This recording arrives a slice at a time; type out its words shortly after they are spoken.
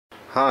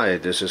Hi,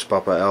 this is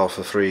Papa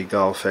Alpha 3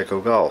 Golf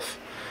Echo Golf.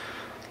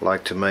 I'd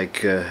like to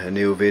make a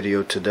new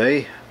video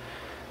today,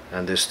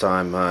 and this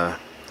time I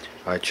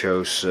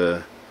chose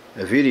a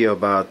video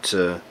about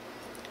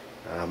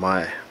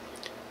my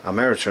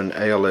Ameritron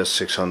ALS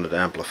 600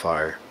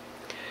 amplifier.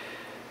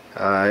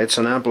 It's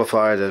an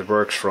amplifier that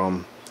works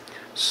from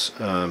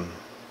 10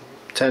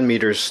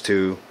 meters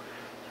to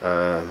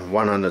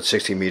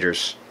 160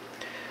 meters.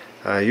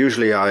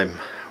 Usually I'm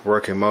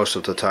working most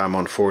of the time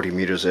on 40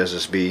 meters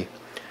SSB.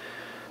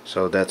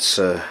 So that's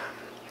the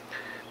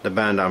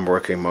band I'm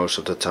working most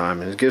of the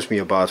time. It gives me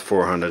about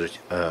 400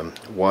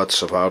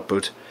 watts of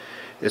output.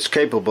 It's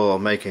capable of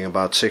making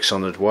about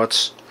 600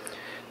 watts.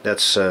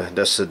 That's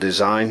the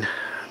design,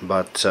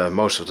 but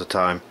most of the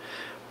time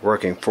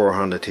working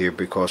 400 here,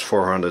 because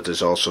 400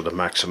 is also the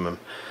maximum.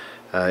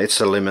 It's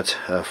the limit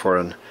for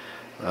a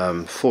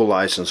full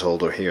license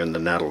holder here in the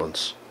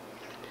Netherlands.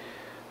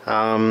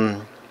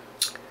 So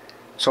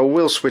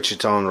we'll switch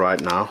it on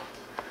right now.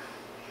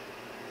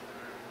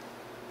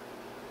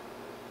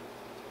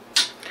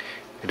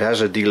 It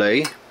has a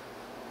delay.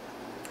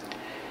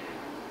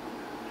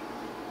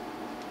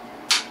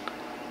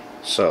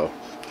 So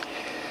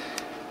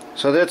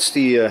that's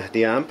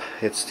the amp.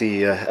 It's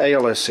the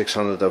ALS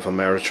 600 of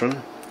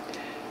Ameritron.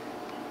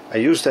 I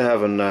used to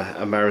have an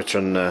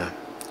Ameritron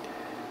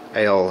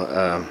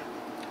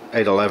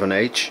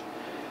AL811H,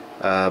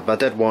 but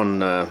that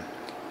one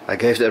I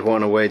gave that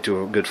one away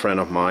to a good friend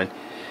of mine.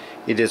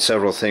 He did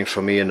several things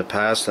for me in the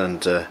past,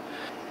 and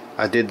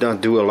I did not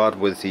do a lot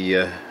with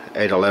the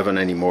 811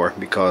 anymore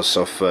because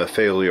of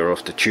failure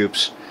of the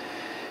tubes,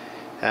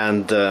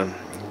 and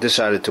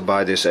decided to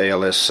buy this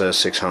ALS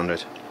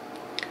 600.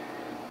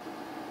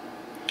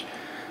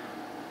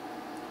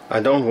 I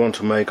don't want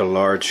to make a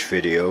large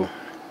video.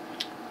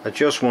 I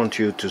just want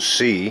you to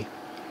see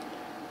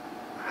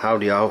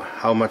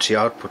how much the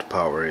output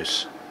power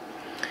is.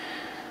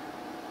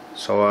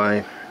 So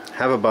I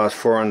have about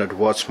 400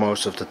 watts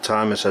most of the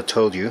time, as I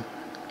told you.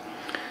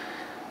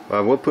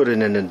 But we'll put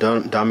it in the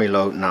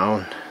Dummyload now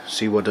and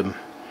see what the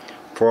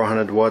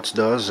 400 watts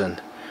does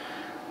and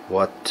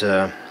what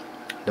the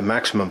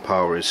maximum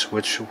power is,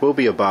 which will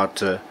be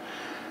about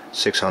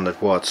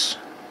 600 watts.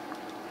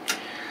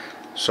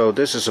 So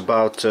this is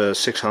about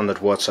 600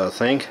 watts, I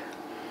think.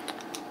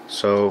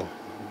 So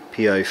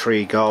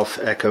PA3 Golf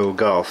Echo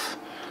Golf.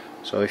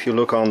 So if you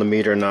look on the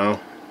meter now,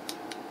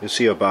 you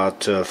see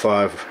about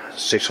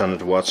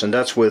 600 watts, and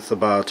that's with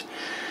about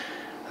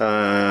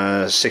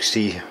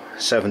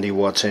 60-70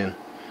 watts in.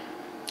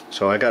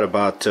 So I got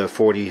about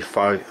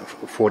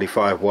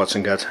 45 watts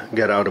and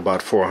get out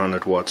about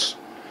 400 watts.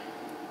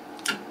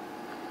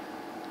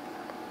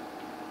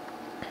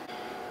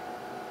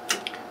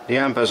 The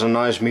amp has a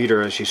nice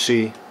meter, as you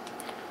see.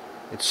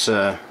 It's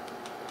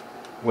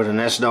with an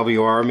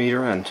SWR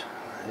meter, and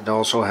it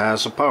also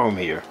has a power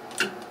meter.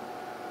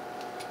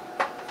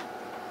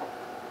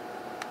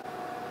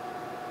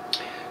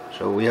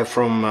 So we have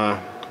from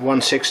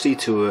 160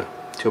 to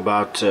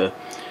about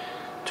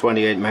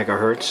 28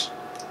 megahertz.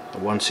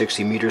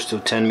 160 meters to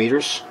 10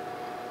 meters.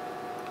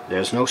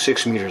 There's no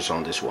 6 meters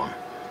on this one.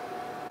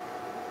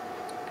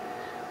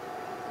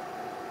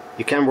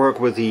 You can work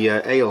with the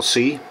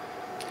ALC.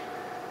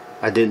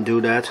 I didn't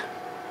do that,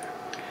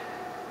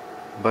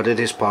 but it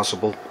is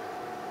possible.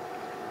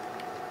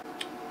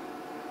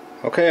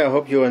 Okay, I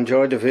hope you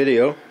enjoyed the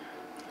video.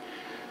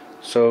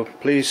 So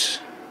please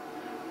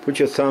put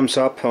your thumbs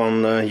up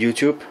on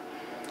YouTube,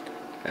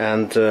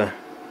 and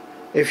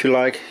if you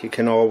like, you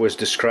can always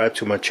subscribe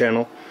to my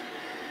channel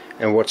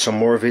and watch some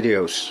more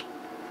videos.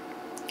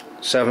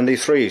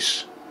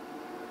 73s.